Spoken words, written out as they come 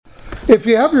If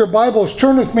you have your Bibles,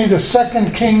 turn with me to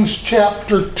 2 Kings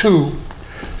chapter 2.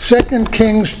 2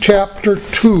 Kings chapter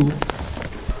 2.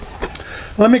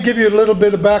 Let me give you a little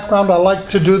bit of background. I like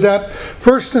to do that.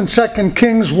 1st and 2nd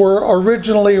Kings were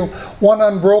originally one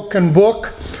unbroken book,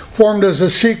 formed as a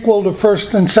sequel to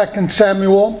 1st and 2nd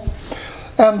Samuel.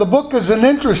 And the book is an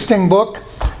interesting book.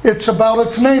 It's about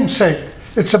its namesake.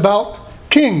 It's about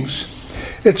kings.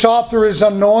 Its author is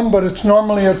unknown, but it's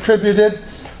normally attributed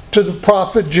to the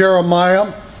prophet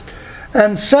Jeremiah.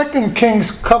 And 2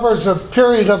 Kings covers a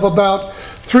period of about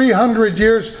 300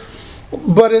 years,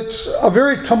 but it's a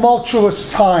very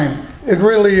tumultuous time. It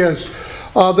really is.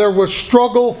 There was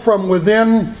struggle from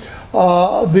within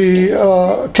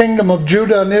the kingdom of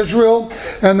Judah and Israel,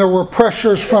 and there were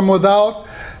pressures from without.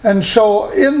 And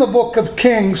so in the book of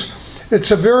Kings,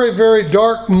 it's a very, very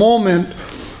dark moment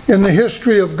in the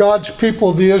history of God's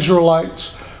people, the Israelites,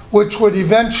 which would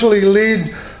eventually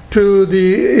lead to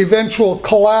the eventual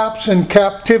collapse and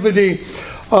captivity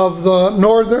of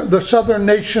the southern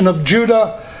nation of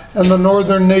Judah and the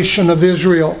northern nation of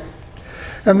Israel.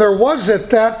 And there was at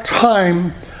that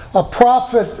time a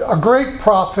prophet, a great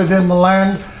prophet in the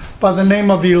land by the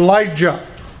name of Elijah.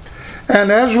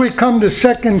 And as we come to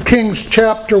 2 Kings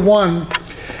chapter 1,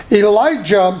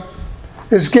 Elijah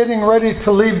is getting ready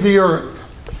to leave the earth.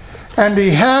 And he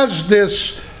has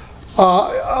this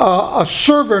a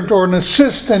servant or an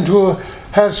assistant who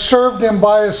has served him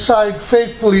by his side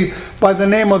faithfully by the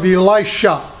name of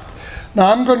Elisha.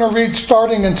 Now I'm going to read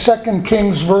starting in 2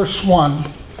 Kings verse 1.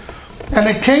 And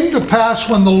it came to pass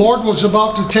when the Lord was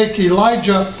about to take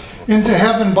Elijah into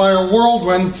heaven by a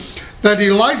whirlwind, that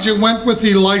Elijah went with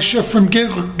Elisha from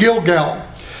Gilgal.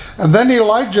 And then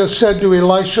Elijah said to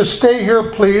Elisha, "Stay here,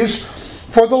 please,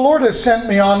 for the Lord has sent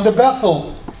me on to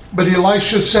Bethel." But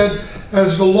Elisha said,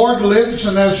 "As the Lord lives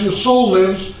and as your soul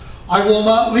lives, I will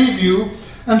not leave you."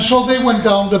 And so they went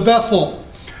down to Bethel.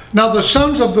 Now the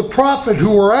sons of the prophet who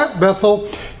were at Bethel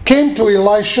came to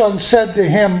Elisha and said to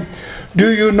him, "Do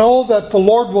you know that the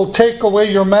Lord will take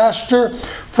away your master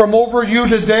from over you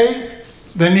today?"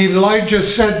 Then Elijah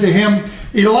said to him,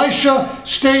 "Elisha,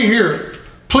 stay here,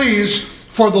 please,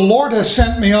 for the Lord has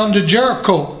sent me on to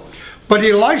Jericho." But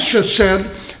Elisha said,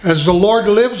 "As the Lord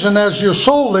lives and as your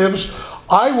soul lives,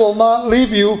 I will not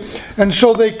leave you." And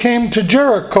so they came to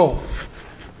Jericho.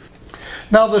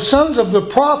 Now the sons of the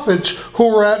prophets who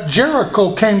were at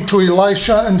Jericho came to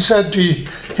Elisha and said to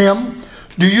him,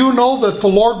 "Do you know that the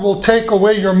Lord will take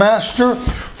away your master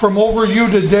from over you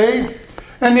today?"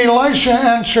 And Elisha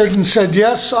answered and said,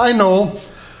 "Yes, I know.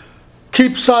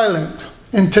 Keep silent."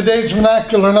 In today's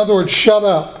vernacular, in other words, shut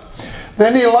up.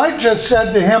 Then Elijah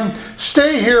said to him,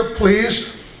 "Stay here, please,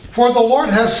 for the Lord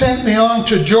has sent me on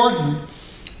to Jordan."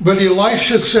 But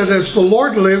Elisha said, "As the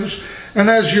Lord lives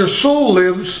and as your soul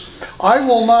lives, I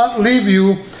will not leave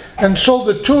you." And so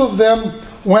the two of them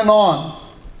went on.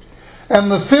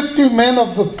 And the 50 men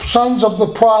of the sons of the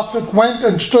prophet went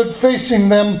and stood facing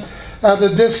them at a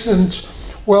distance,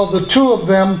 while the two of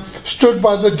them stood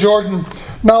by the Jordan.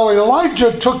 Now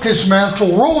Elijah took his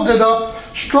mantle, rolled it up,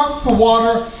 struck the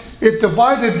water. It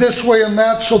divided this way and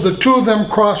that, so the two of them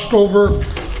crossed over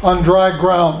on dry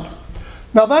ground.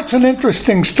 Now that's an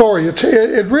interesting story.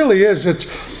 It really is.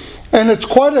 It's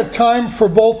quite a time for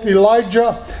both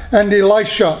Elijah and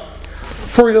Elisha.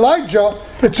 For Elijah,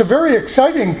 it's a very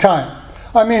exciting time.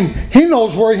 I mean, he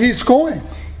knows where he's going.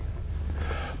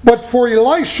 But for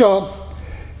Elisha,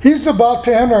 he's about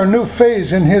to enter a new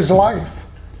phase in his life.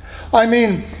 I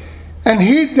mean, and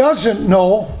he doesn't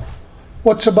know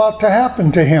what's about to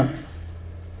happen to him.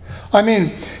 I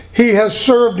mean,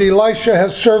 Elisha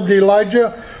has served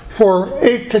Elijah for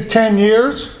 8 to 10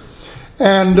 years,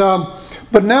 and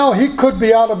but now he could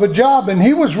be out of a job, and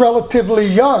he was relatively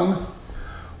young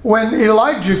when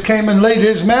Elijah came and laid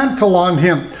his mantle on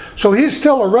him. So he's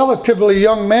still a relatively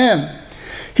young man.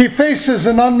 He faces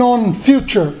an unknown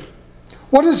future.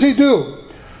 What does he do?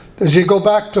 Does he go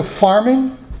back to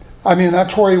farming? I mean,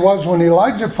 that's where he was when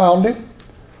Elijah found him.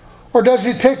 Or does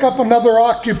he take up another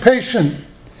occupation?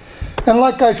 And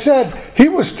like I said, he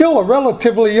was still a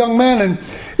relatively young man. And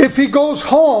if he goes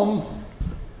home,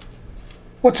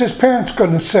 what's his parents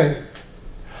going to say?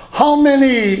 How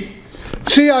many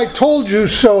 "see, I told you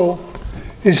so"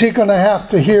 is he going to have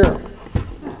to hear?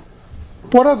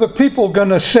 What are the people going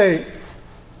to say?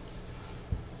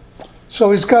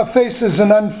 So he's faces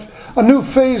a new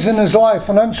phase in his life,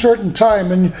 an uncertain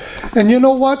time. And you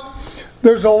know what?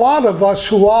 There's a lot of us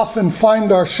who often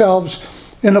find ourselves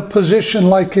in a position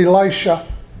like Elisha.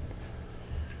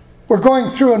 We're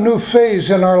going through a new phase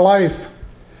in our life.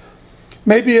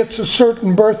 Maybe it's a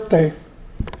certain birthday.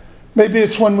 Maybe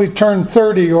it's when we turn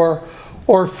 30 or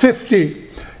or 50.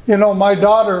 You know, my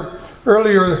daughter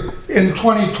earlier in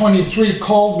 2023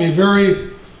 called me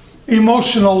very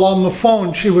emotional on the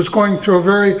phone. She was going through a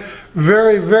very,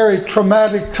 very, very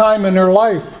traumatic time in her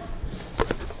life.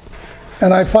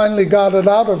 And I finally got it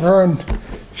out of her, and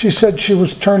she said she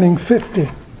was turning 50.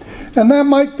 And that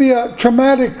might be a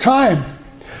traumatic time.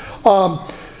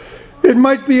 It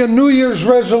might be a New Year's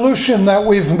resolution that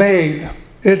we've made.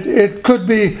 It could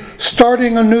be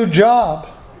starting a new job,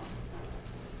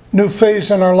 new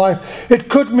phase in our life. It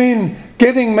could mean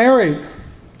getting married.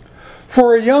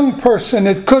 For a young person,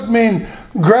 it could mean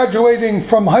graduating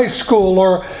from high school,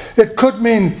 or it could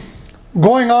mean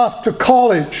going off to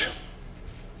college.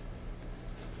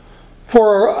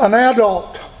 For an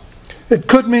adult, it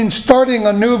could mean starting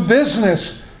a new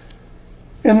business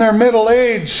in their middle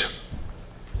age.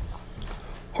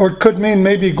 Or it could mean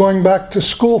maybe going back to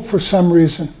school for some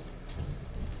reason.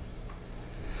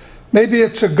 Maybe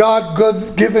it's a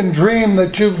God-given dream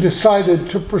that you've decided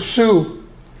to pursue.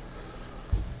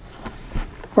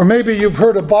 Or maybe you've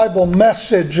heard a Bible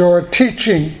message or a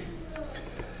teaching,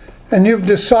 and you've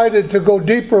decided to go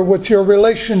deeper with your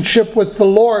relationship with the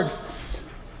Lord.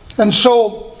 And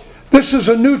so this is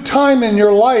a new time in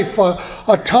your life,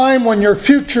 a time when your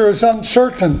future is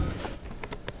uncertain.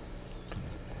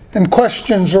 And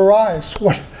questions arise.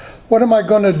 What am I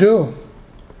going to do?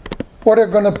 What are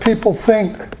going to people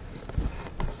think?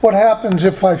 What happens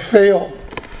if I fail?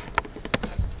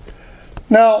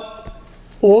 Now,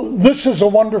 this is a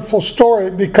wonderful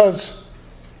story because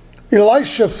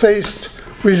Elisha faced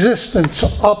resistance,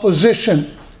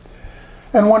 opposition.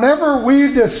 And whenever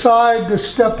we decide to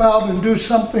step out and do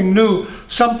something new,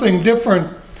 something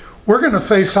different, we're going to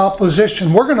face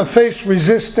opposition. We're going to face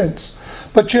resistance.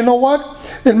 But you know what?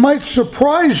 It might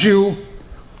surprise you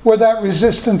where that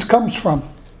resistance comes from.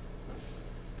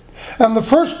 And the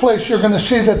first place you're going to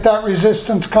see that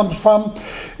resistance comes from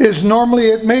is normally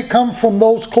it may come from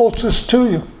those closest to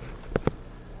you.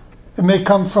 It may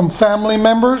come from family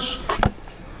members.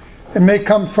 It may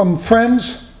come from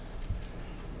friends.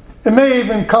 It may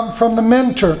even come from the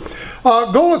mentor.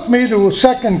 Go with me to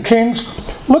 2 Kings.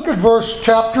 Look at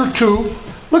chapter 2.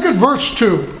 Look at verse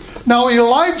 2. Now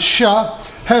Elisha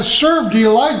has served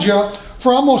Elijah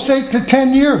for almost 8 to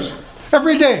 10 years.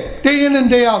 Every day in and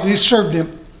day out, he's served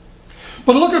him.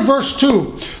 But look at verse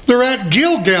 2. They're at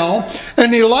Gilgal,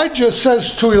 and Elijah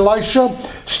says to Elisha,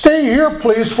 "Stay here,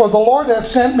 please, for the Lord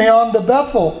has sent me on to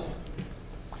Bethel."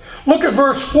 Look at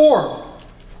verse 4.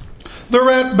 They're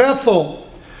at Bethel.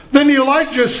 Then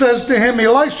Elijah says to him,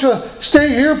 "Elisha, stay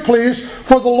here, please,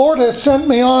 for the Lord has sent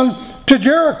me on to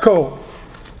Jericho."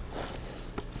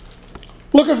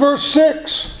 Look at verse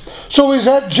 6. So he's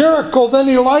at Jericho. Then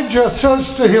Elijah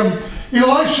says to him,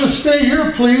 "Elisha, stay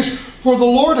here, please, for the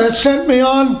Lord has sent me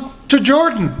on to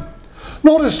Jordan."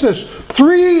 Notice this.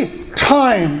 3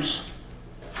 times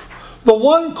the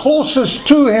one closest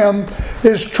to him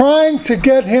is trying to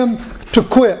get him to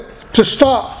quit, to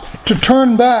stop, to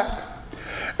turn back.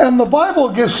 And the Bible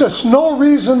gives us no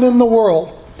reason in the world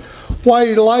why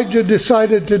Elijah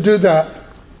decided to do that.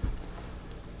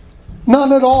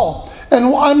 None at all.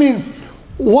 And I mean,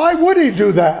 why would he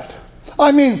do that?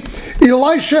 I mean,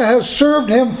 Elisha has served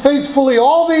him faithfully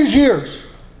all these years.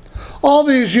 All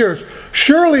these years.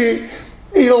 Surely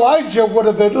Elijah would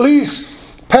have at least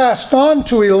passed on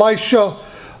to Elisha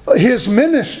his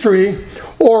ministry,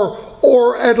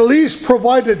 or at least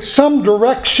provided some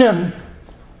direction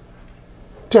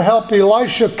to help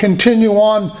Elisha continue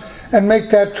on and make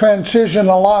that transition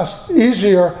a lot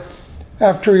easier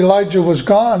after Elijah was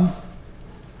gone.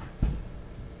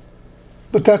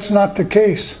 But that's not the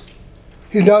case.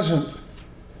 He doesn't.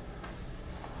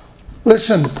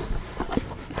 Listen,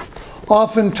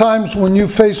 oftentimes when you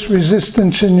face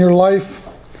resistance in your life,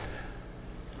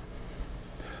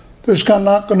 there's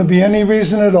not going to be any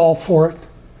reason at all for it.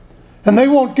 And they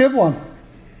won't give one.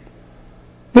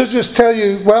 They'll just tell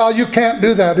you, well, you can't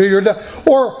do that, or you're done.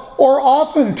 Or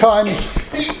oftentimes,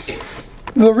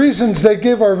 the reasons they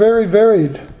give are very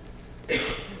varied.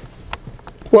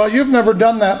 Well, you've never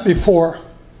done that before.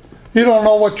 You don't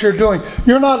know what you're doing.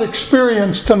 You're not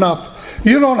experienced enough.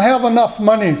 You don't have enough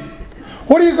money.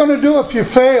 What are you going to do if you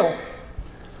fail?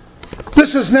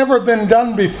 This has never been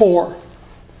done before.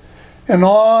 And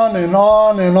on and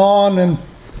on and on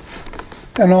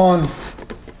and on.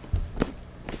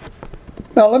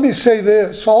 Now let me say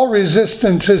this. All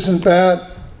resistance isn't bad.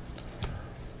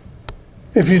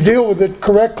 If you deal with it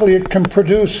correctly, it can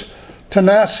produce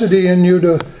tenacity in you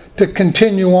to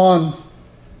continue on.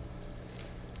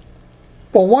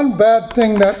 But one bad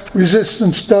thing that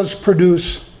resistance does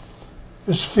produce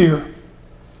is fear.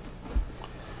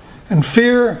 And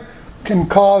fear can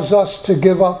cause us to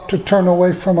give up, to turn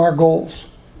away from our goals,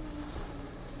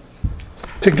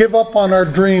 to give up on our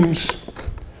dreams,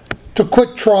 to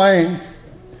quit trying.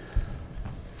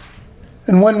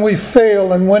 And when we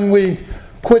fail and when we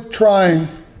quit trying,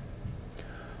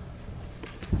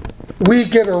 we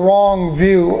get a wrong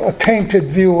view, a tainted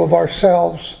view of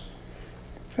ourselves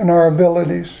and our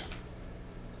abilities.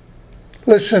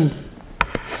 Listen,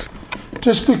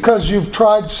 just because you've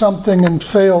tried something and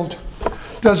failed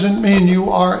doesn't mean you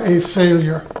are a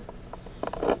failure.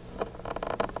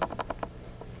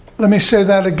 Let me say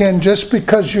that again. Just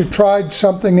because you tried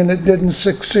something and it didn't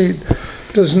succeed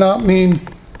does not mean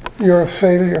you're a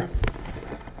failure.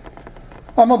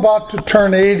 I'm about to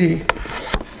turn 80,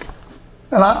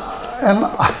 and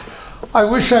I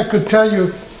wish I could tell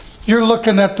you, you're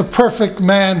looking at the perfect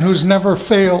man who's never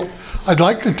failed. I'd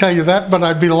like to tell you that, but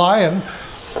I'd be lying.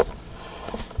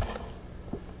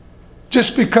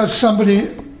 Just because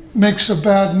somebody makes a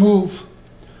bad move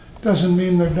doesn't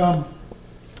mean they're dumb.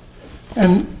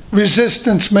 And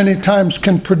resistance many times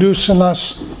can produce in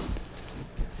us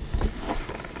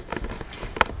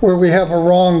where we have a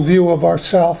wrong view of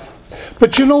ourselves.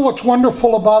 But you know what's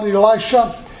wonderful about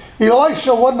Elisha?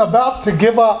 Elisha wasn't about to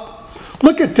give up.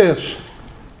 Look at this.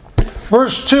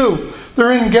 Verse 2.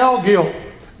 They're in Gilgal.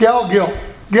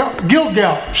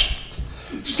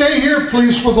 Stay here,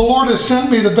 please, for the Lord has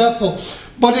sent me to Bethel.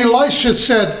 But Elisha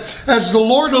said, as the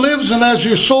Lord lives and as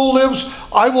your soul lives,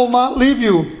 I will not leave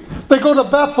you. They go to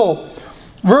Bethel.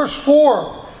 Verse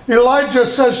 4. Elijah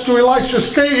says to Elisha,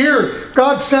 stay here.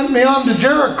 God sent me on to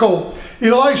Jericho.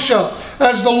 Elisha,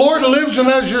 as the Lord lives and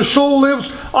as your soul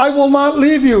lives, I will not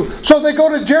leave you. So they go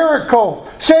to Jericho.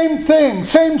 Same thing,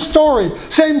 same story,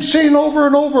 same scene over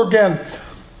and over again.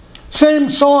 Same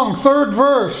song, third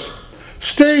verse.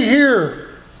 Stay here.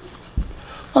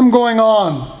 I'm going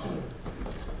on.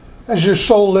 As your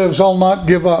soul lives, I'll not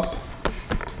give up.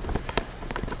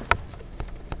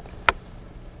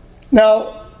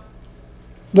 Now,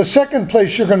 the second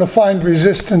place you're going to find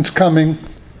resistance coming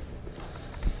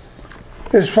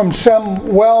is from some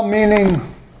well-meaning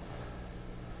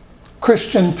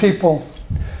Christian people.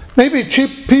 Maybe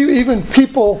even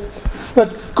people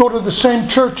that go to the same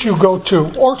church you go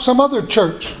to, or some other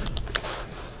church.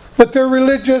 But they're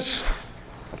religious,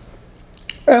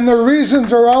 and their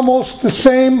reasons are almost the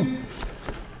same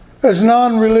as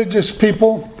non-religious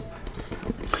people.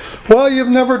 Well, you've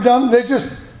never done, they just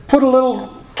put a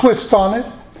little twist on it.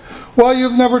 Well,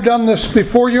 you've never done this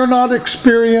before, you're not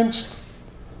experienced.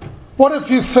 What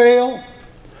if you fail?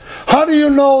 How do you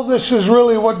know this is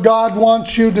really what God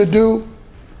wants you to do?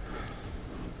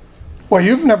 Well,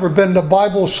 you've never been to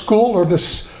Bible school or to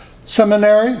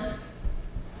seminary.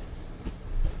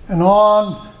 And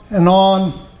on and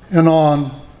on and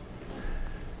on.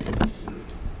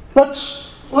 Let's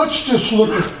just look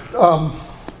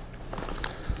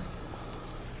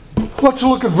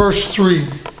at verse 3.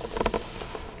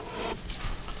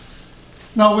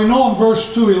 Now we know in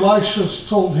verse 2 Elijah's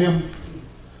told him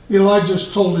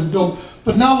don't.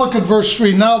 But now look at verse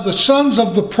 3. Now the sons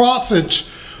of the prophets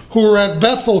who were at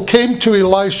Bethel came to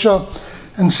Elisha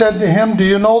and said to him, do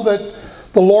you know that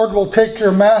the Lord will take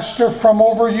your master from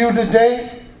over you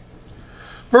today?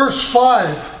 Verse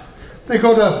 5. They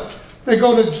go to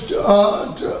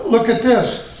look at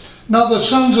this. Now the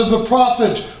sons of the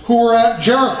prophets who were at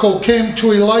Jericho came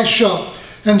to Elisha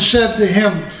and said to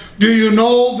him, do you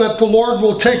know that the Lord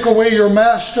will take away your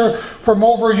master from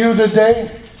over you today?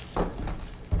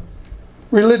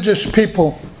 Religious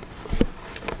people.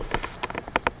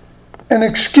 And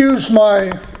excuse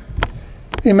my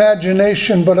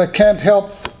imagination, but I can't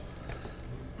help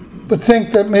but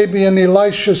think that maybe in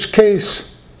Elisha's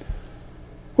case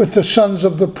with the sons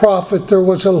of the prophet there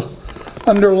was a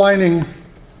underlining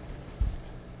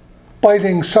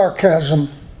biting sarcasm,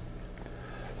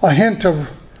 a hint of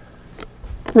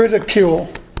ridicule,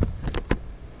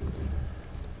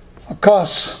 a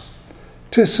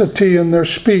causticity in their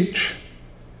speech.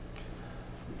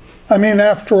 I mean,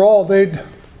 after all, they'd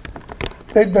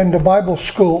been to Bible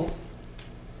school.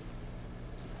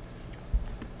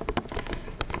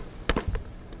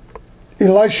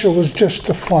 Elisha was just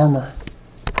a farmer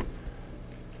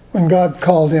when God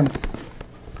called him.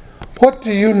 What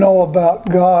do you know about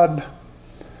God,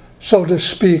 so to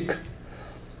speak?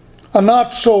 A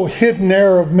not so hidden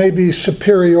air of maybe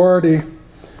superiority.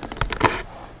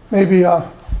 Maybe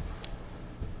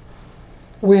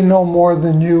we know more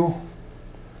than you.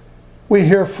 We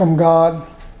hear from God,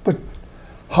 but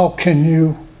how can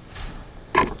you?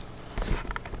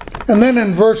 And then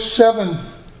in verse 7,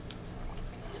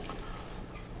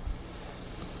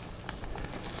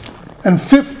 And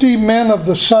 50 men of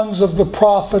the sons of the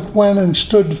prophet went and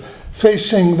stood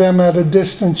facing them at a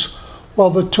distance,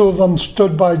 while the two of them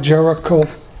stood by Jericho.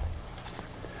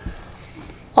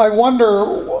 I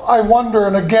wonder,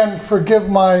 and again, forgive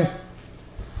my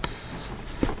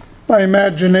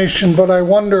imagination, but I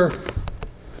wonder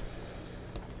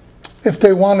if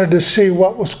they wanted to see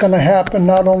what was going to happen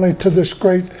not only to this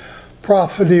great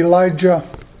prophet Elijah,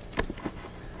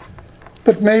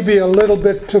 but maybe a little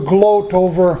bit to gloat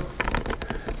over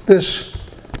this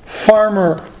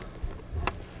farmer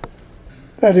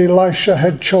that Elisha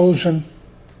had chosen,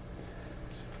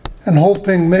 and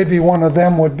hoping maybe one of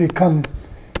them would become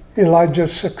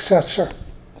Elijah's successor.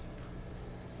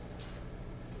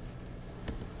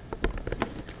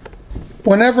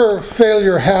 Whenever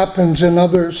failure happens in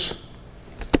others,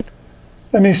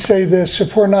 let me say this,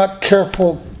 if we're not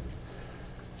careful,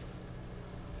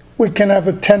 we can have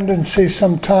a tendency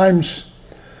sometimes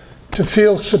to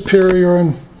feel superior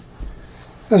and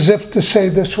as if to say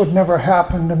this would never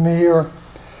happen to me, or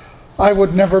I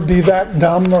would never be that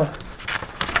dumb, or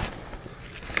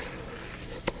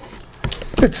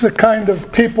it's the kind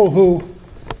of people who,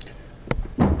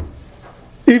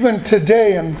 even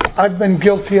today, and I've been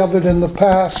guilty of it in the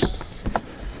past,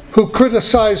 who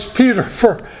criticize Peter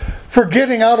for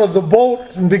getting out of the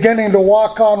boat and beginning to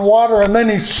walk on water, and then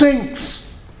he sinks.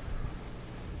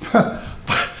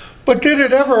 But did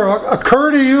it ever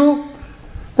occur to you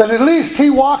that at least he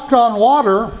walked on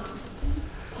water?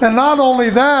 And not only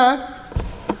that,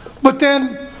 but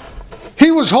then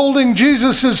he was holding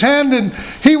Jesus' hand and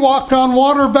he walked on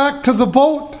water back to the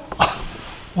boat.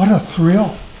 What a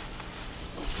thrill.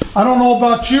 I don't know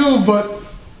about you, but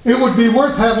it would be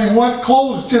worth having wet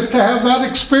clothes just to have that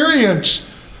experience.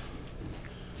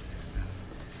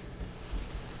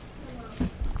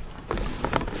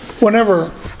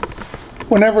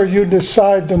 Whenever you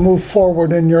decide to move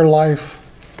forward in your life,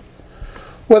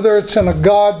 whether it's in a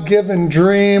God-given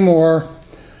dream or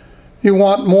you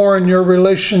want more in your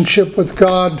relationship with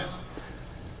God,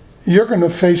 you're going to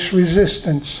face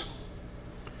resistance.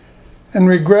 And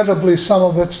regrettably, some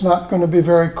of it's not going to be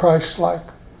very Christ-like.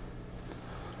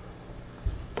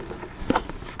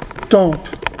 Don't.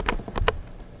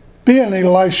 Be an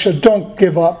Elisha. Don't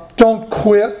give up. Don't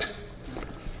quit.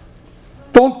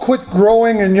 Don't quit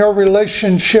growing in your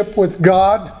relationship with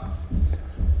God.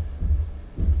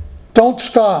 Don't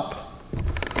stop.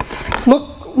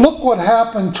 Look what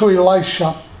happened to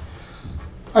Elisha.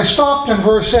 I stopped in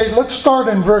verse 8. Let's start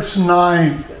in verse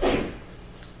 9.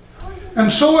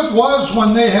 And so it was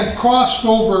when they had crossed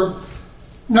over.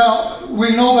 Now,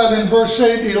 we know that in verse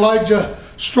 8, Elijah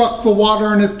struck the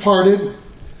water and it parted.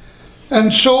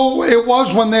 And so it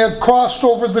was when they had crossed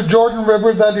over the Jordan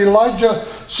River that Elijah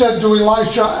said to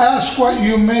Elisha, "Ask what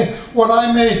may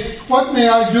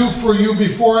I do for you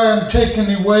before I am taken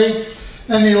away?"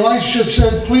 And Elisha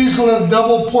said, "Please let a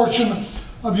double portion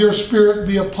of your spirit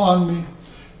be upon me."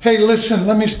 Hey, listen,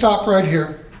 let me stop right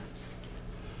here.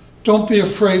 Don't be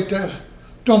afraid to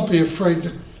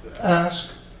ask.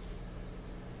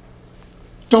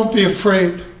 Don't be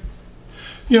afraid.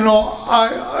 You know,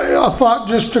 a thought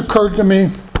just occurred to me.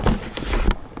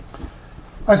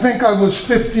 I think I was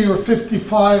 50 or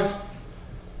 55,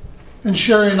 and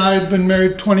Sherry and I had been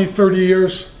married 20, 30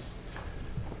 years.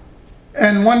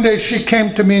 And one day she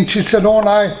came to me and she said, "Owen,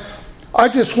 I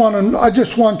just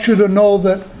want you to know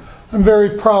that I'm very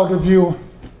proud of you."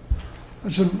 I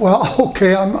said, "Well,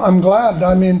 okay, I'm glad.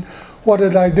 I mean, what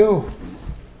did I do?"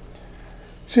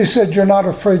 She said, "You're not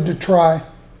afraid to try."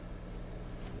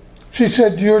 She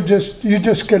said, you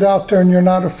just get out there and you're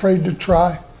not afraid to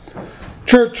try.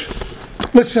 Church,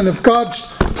 listen, if God's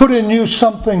put in you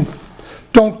something,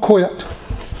 don't quit.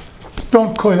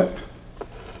 Don't quit.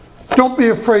 Don't be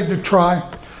afraid to try.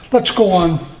 Let's go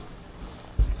on.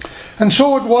 And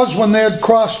so it was when they had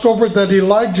crossed over that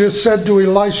Elijah said to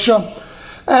Elisha,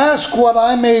 "Ask what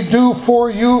I may do for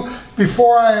you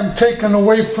before I am taken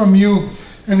away from you."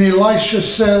 And Elisha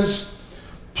says,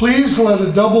 "Please let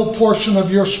a double portion of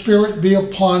your spirit be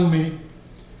upon me."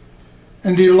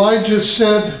 And Elijah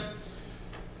said,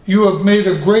 "You have made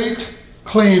a great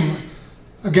claim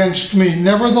against me.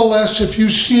 Nevertheless, if you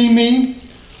see me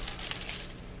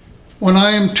when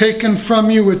I am taken from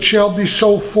you, it shall be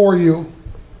so for you."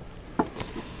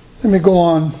 Let me go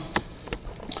on.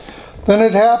 Then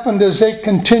it happened as they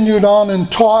continued on and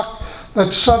talked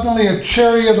that suddenly a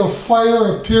chariot of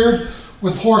fire appeared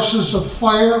with horses of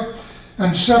fire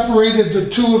and separated the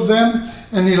two of them,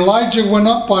 and Elijah went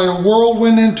up by a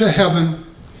whirlwind into heaven.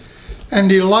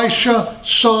 And Elisha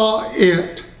saw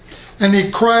it, and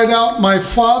he cried out, my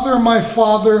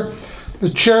father, the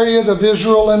chariot of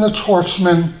Israel and its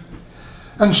horsemen."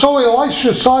 And so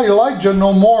Elisha saw Elijah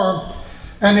no more,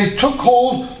 and he took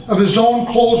hold of his own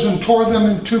clothes and tore them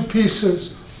in two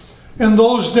pieces. In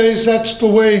those days, that's the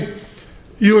way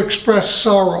you express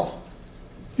sorrow.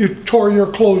 You tore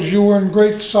your clothes. You were in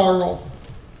great sorrow.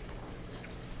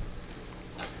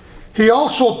 He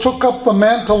also took up the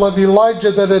mantle of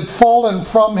Elijah that had fallen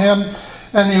from him,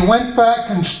 and he went back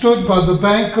and stood by the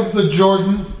bank of the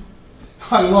Jordan.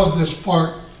 I love this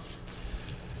part.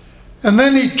 And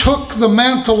then he took the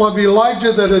mantle of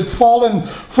Elijah that had fallen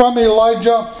from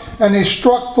Elijah, and he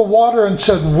struck the water and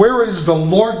said, "Where is the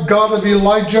Lord God of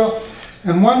Elijah?"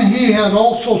 And when he had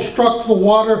also struck the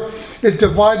water, it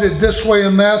divided this way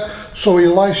and that, so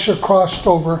Elisha crossed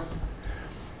over.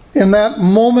 In that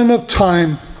moment of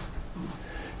time,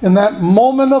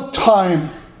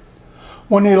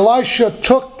 when Elisha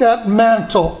took that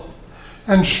mantle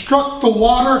and struck the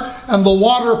water, and the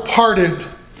water parted,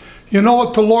 you know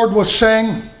what the Lord was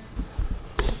saying?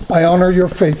 I honor your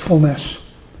faithfulness.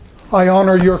 I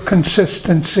honor your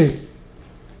consistency.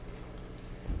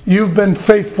 You've been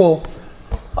faithful.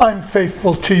 I'm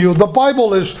faithful to you. The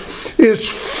Bible is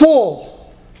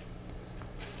full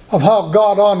of how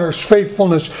God honors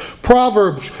faithfulness.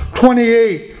 Proverbs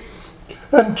 28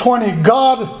 and 20.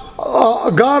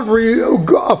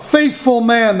 A faithful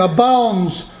man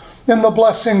abounds in the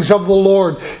blessings of the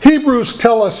Lord. Hebrews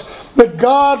tell us that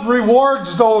God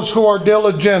rewards those who are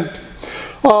diligent.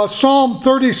 Psalm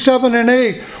 37 and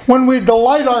 8. When we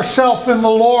delight ourselves in the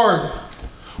Lord,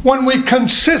 when we are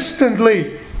consistent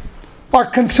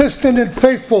and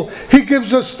faithful, He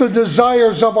gives us the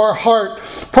desires of our heart.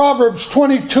 Proverbs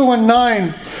 22 and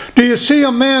 9. Do you see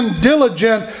a man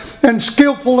diligent and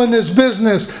skillful in his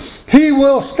business? He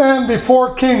will stand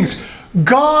before kings.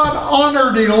 God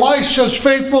honored Elisha's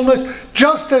faithfulness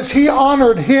just as He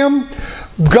honored him.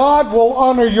 God will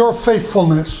honor your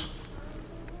faithfulness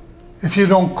if you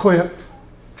don't quit,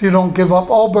 if you don't give up.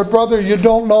 Oh, but brother, you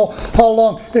don't know how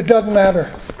long. It doesn't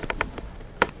matter.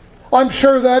 I'm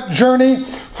sure that journey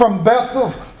from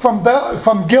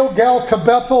Gilgal to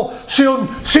Bethel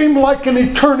seemed like an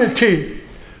eternity.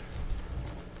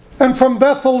 And from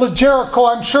Bethel to Jericho,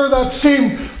 I'm sure that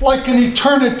seemed like an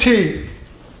eternity.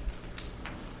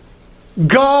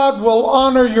 God will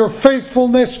honor your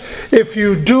faithfulness if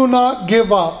you do not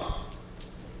give up.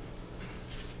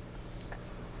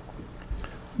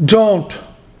 Don't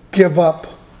give up.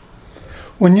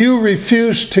 When you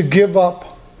refuse to give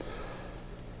up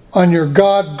on your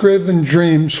God-given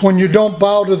dreams, when you don't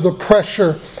bow to the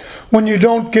pressure, when you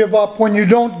don't give up, when you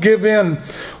don't give in,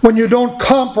 when you don't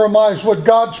compromise what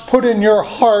God's put in your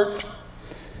heart,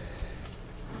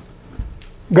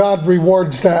 God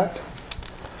rewards that.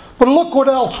 But look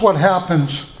what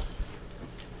happens.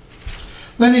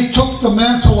 Then he took the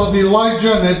mantle of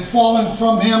Elijah and had fallen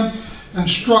from him and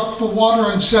struck the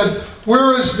water and said,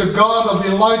 "Where is the God of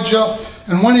Elijah?"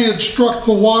 And when he had struck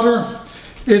the water,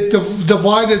 it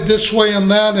divided this way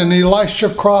and that, and Elisha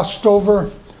crossed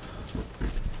over.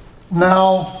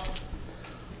 Now,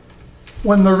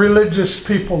 when the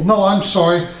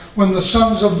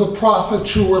sons of the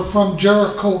prophets who were from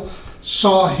Jericho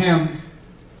saw him,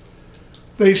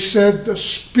 they said, "The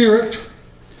spirit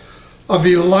of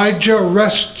Elijah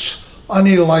rests on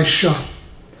Elisha."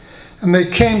 And they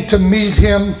came to meet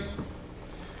him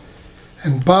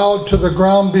and bowed to the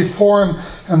ground before him.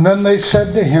 And then they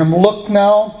said to him, "Look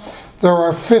now, there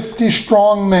are 50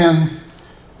 strong men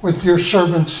with your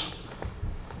servants."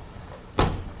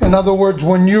 In other words,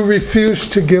 when you refuse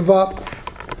to give up,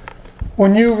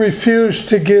 when you refuse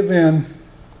to give in,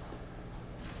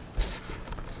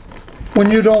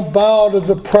 when you don't bow to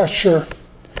the pressure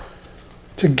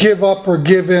to give up or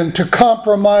give in, to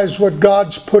compromise what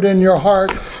God's put in your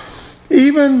heart,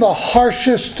 even the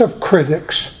harshest of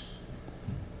critics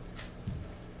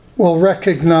will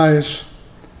recognize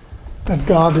that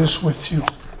God is with you.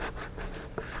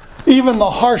 Even the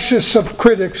harshest of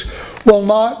critics will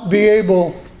not be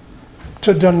able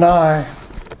to deny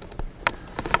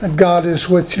that God is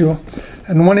with you.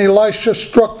 And when Elisha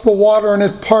struck the water and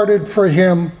it parted for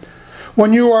him,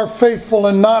 when you are faithful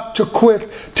and not to quit,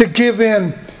 to give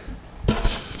in,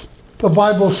 the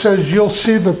Bible says you'll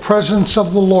see the presence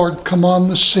of the Lord come on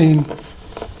the scene.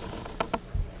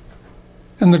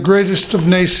 And the greatest of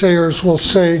naysayers will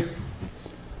say,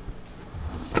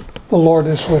 "The Lord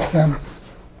is with them.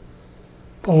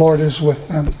 The Lord is with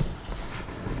them."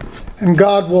 And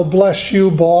God will bless you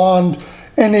beyond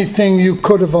anything you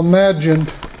could have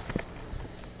imagined.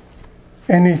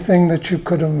 Anything that you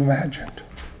could have imagined.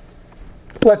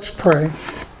 Let's pray.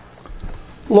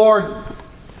 Lord,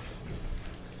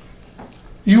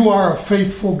 you are a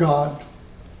faithful God.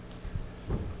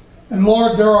 And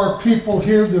Lord, there are people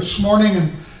here this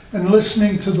morning and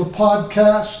listening to the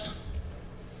podcast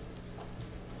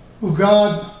who,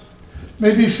 God,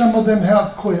 maybe some of them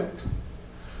have quit.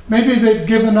 Maybe they've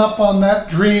given up on that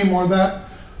dream or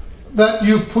that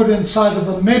you put inside of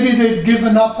them. Maybe they've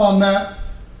given up on that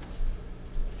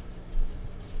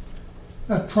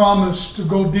promise to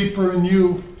go deeper in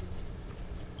you,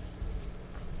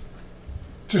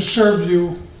 to serve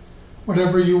you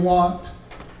whatever you want.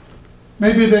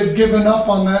 Maybe they've given up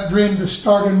on that dream to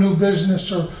start a new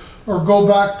business or go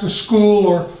back to school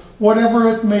or whatever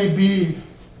it may be.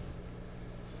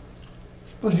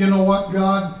 But you know what,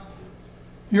 God?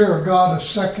 You're a God of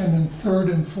second and third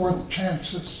and fourth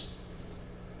chances.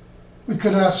 We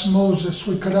could ask Moses,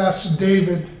 we could ask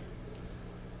David,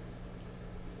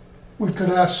 we could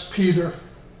ask Peter,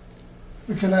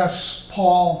 we could ask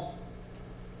Paul.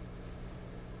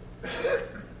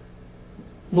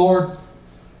 Lord,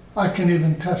 I can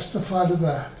even testify to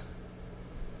that.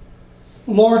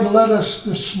 Lord, let us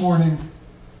this morning,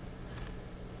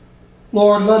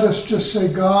 Lord, let us just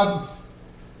say, God,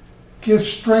 give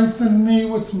strength in me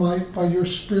with might by your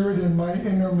Spirit in my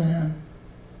inner man.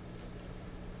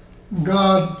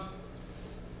 God,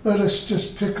 let us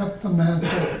just pick up the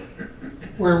mantle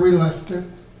where we left it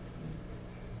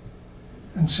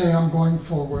and say, I'm going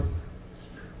forward.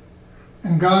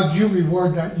 And God, you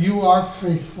reward that. You are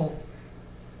faithful.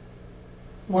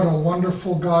 What a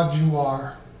wonderful God you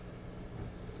are.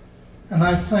 And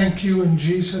I thank you in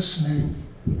Jesus' name.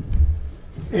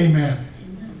 Amen.